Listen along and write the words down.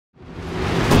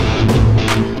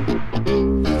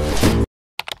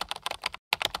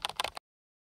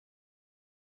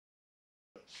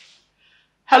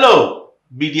Hello,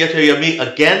 Mediator, you're me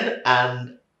again,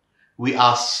 and we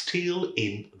are still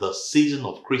in the season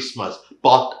of Christmas.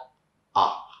 But,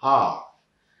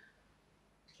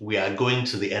 we are going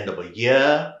to the end of a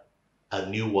year, a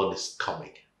new one is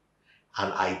coming.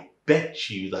 And I bet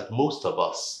you that most of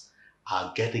us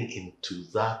are getting into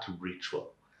that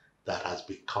ritual that has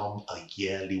become a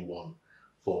yearly one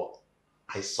for,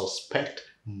 I suspect,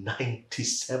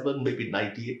 97, maybe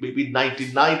 98, maybe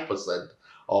 99%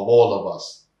 of all of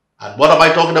us. And what am I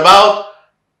talking about?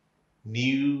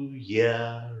 New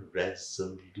Year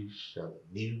resolution.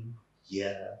 New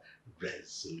Year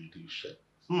resolution.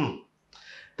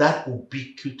 That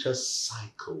ubiquitous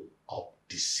cycle of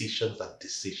decisions and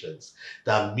decisions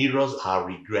that mirrors our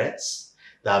regrets,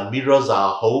 that mirrors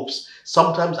our hopes.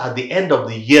 Sometimes at the end of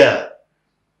the year,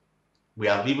 we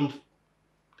have even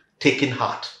taken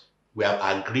heart. We have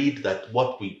agreed that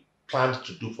what we planned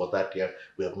to do for that year,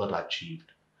 we have not achieved.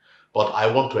 But I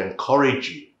want to encourage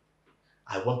you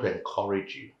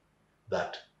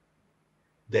that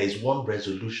there is one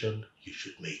resolution you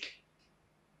should make.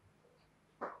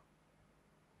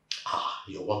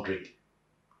 You're wondering.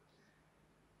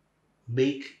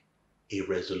 Make a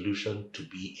resolution to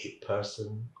be a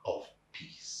person of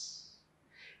peace,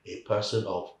 a person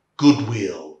of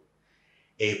goodwill,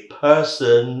 a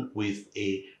person with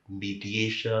a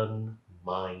mediation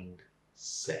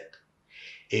mindset,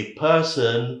 a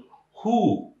person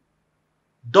who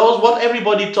does what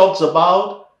everybody talks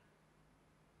about,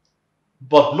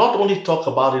 but not only talk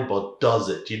about it, but does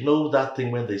it. You know that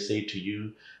thing when they say to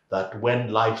you that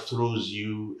when life throws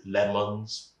you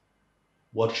lemons,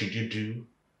 what should you do?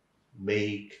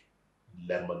 Make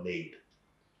lemonade.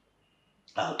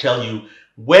 I'll tell you,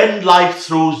 when life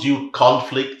throws you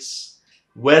conflicts,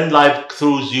 when life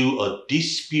throws you a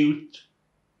dispute,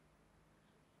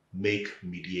 make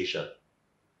mediation.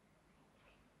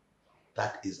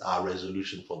 That is our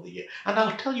resolution for the year. And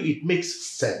I'll tell you, it makes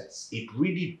sense. It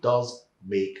really does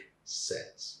make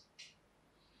sense.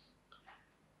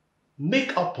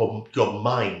 Make up your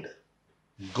mind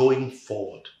going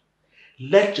forward.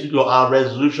 Let our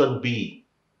resolution be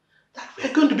that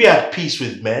we're going to be at peace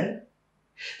with men.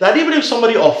 That even if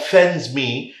somebody offends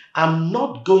me, I'm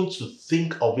not going to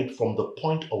think of it from the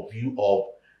point of view of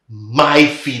my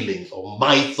feelings or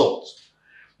my thoughts.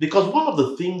 Because one of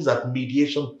the things that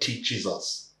mediation teaches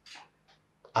us,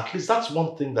 at least that's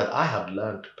one thing that I have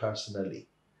learned personally,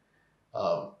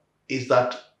 is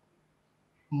that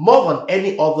more than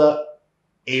any other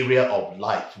area of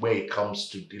life where it comes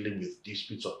to dealing with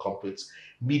disputes or conflicts,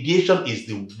 mediation is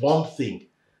the one thing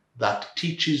that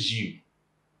teaches you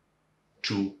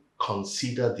to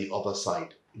consider the other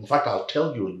side. In fact, I'll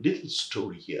tell you a little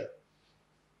story here.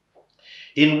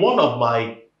 In one of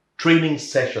my training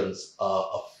sessions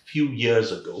a few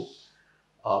years ago,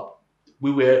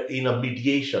 we were in a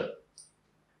mediation,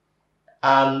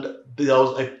 and there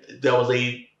was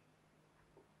a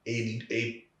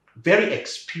very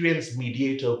experienced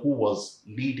mediator who was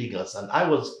leading us, and I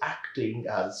was acting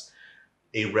as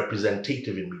a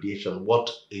representative in mediation,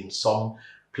 what in some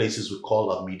places we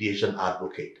call a mediation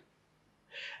advocate.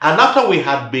 And after we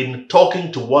had been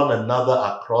talking to one another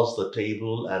across the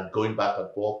table and going back and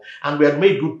forth, and we had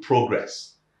made good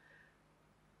progress,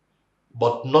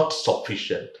 but not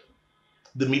sufficient,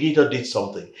 the mediator did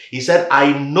something. He said,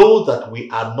 I know that we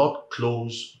are not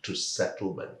close to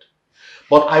settlement,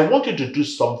 but I want you to do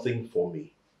something for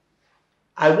me.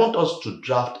 I want us to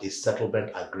draft a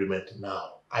settlement agreement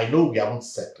now. I know we haven't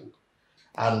settled.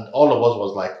 And all of us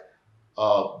was like,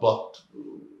 but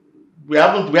we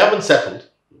haven't settled.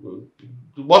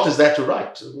 What is there to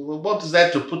write? What is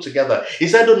there to put together? He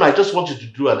said, no, I just want you to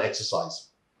do an exercise.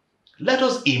 Let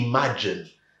us imagine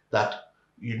that,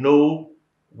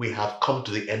 we have come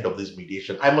to the end of this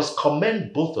mediation. I must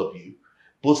commend both of you,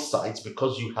 both sides,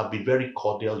 because you have been very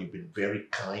cordial, you've been very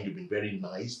kind, you've been very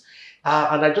nice.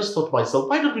 And I just thought to myself,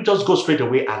 why don't we just go straight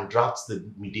away and draft the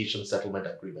mediation settlement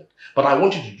agreement? But I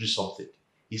want you to do something.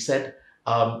 He said,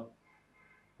 Mr.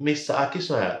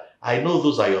 Akisoya, I know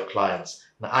those are your clients.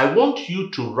 Now, I want you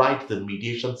to write the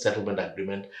mediation settlement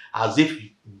agreement as if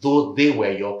though they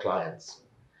were your clients.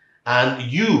 And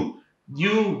you,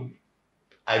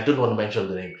 I don't want to mention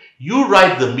the name, you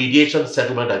write the mediation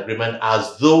settlement agreement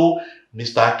as though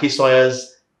Mr.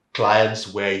 Akisoya's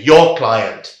clients were your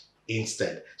client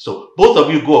instead. So both of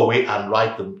you go away and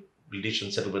write the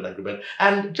mediation settlement agreement.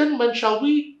 And gentlemen, shall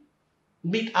we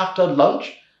meet after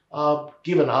lunch?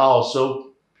 Give an hour or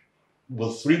so.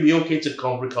 Will 3 be okay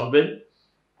to reconvene?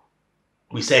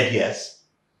 We said yes,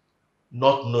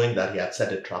 not knowing that he had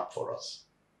set a trap for us.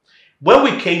 When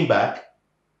we came back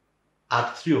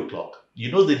at 3 o'clock,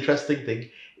 you know the interesting thing?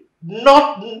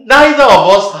 Neither of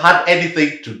us had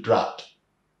anything to draft.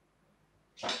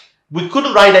 We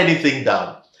couldn't write anything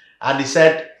down. And he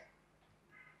said,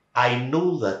 I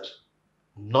know that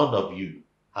none of you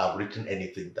have written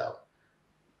anything down.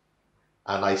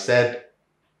 And I said,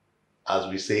 as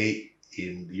we say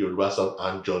in Yoruba song,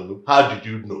 Anjonu, how did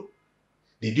you know?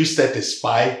 Did you set a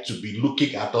spy to be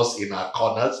looking at us in our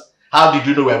corners? How did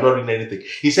you know we have not written anything?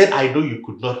 He said, I know you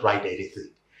could not write anything.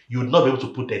 You would not be able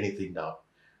to put anything down.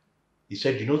 He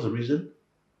said, you know the reason?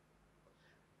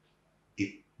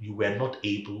 You were not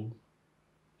able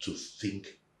to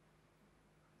think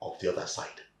of the other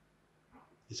side.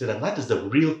 He said, and that is the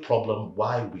real problem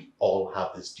why we all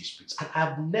have these disputes. And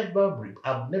I've never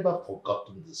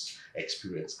forgotten this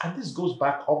experience. And this goes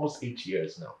back almost 8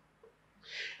 years now.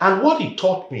 And what he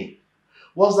taught me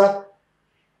was that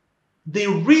the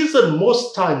reason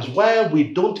most times why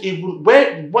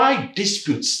why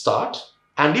disputes start,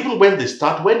 and even when they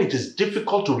start, when it is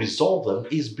difficult to resolve them,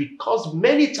 is because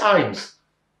many times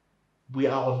we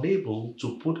are unable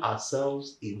to put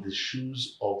ourselves in the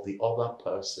shoes of the other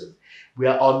person. We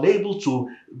are unable to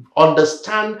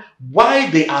understand why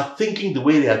they are thinking the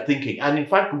way they are thinking. And in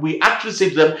fact, we actually say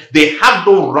to them, they have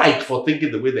no right for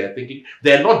thinking the way they are thinking.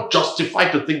 They are not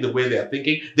justified to think the way they are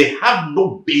thinking. They have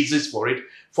no basis for it.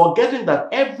 Forgetting that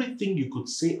everything you could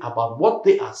say about what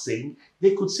they are saying,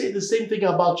 they could say the same thing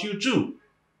about you too.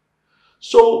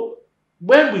 So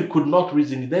when we could not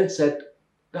reason, he then said,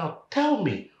 now tell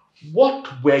me,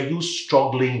 what were you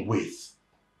struggling with?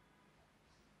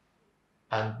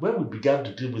 And when we began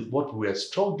to deal with what we were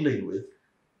struggling with,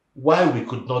 why we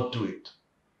could not do it,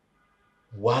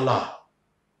 voila,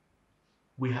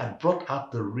 we had brought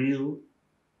up the real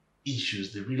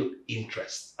issues, the real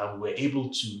interests, and we were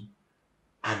able to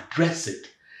address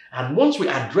it. And once we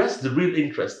addressed the real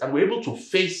interest and we're able to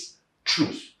face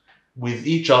truth with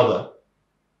each other,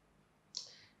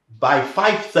 by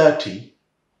 5:30,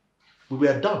 we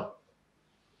were done.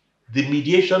 The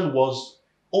mediation was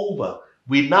over.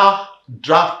 We now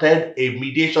drafted a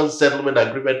mediation settlement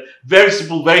agreement, very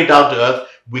simple, very down to earth.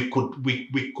 We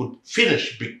could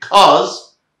finish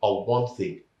because of one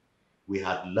thing. We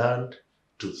had learned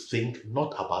to think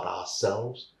not about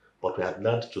ourselves, but we had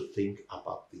learned to think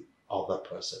about the other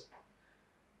person.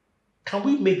 Can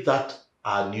we make that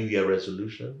our New Year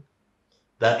resolution?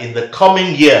 That in the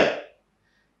coming year,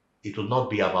 it will not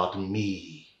be about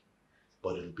me,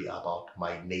 but it will be about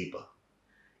my neighbor.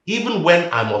 Even when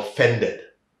I'm offended,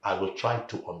 I will try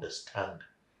to understand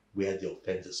where the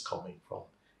offense is coming from.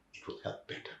 It will help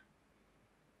better.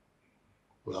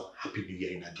 Well, Happy New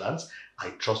Year in advance.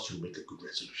 I trust you'll make a good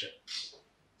resolution.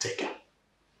 Take care.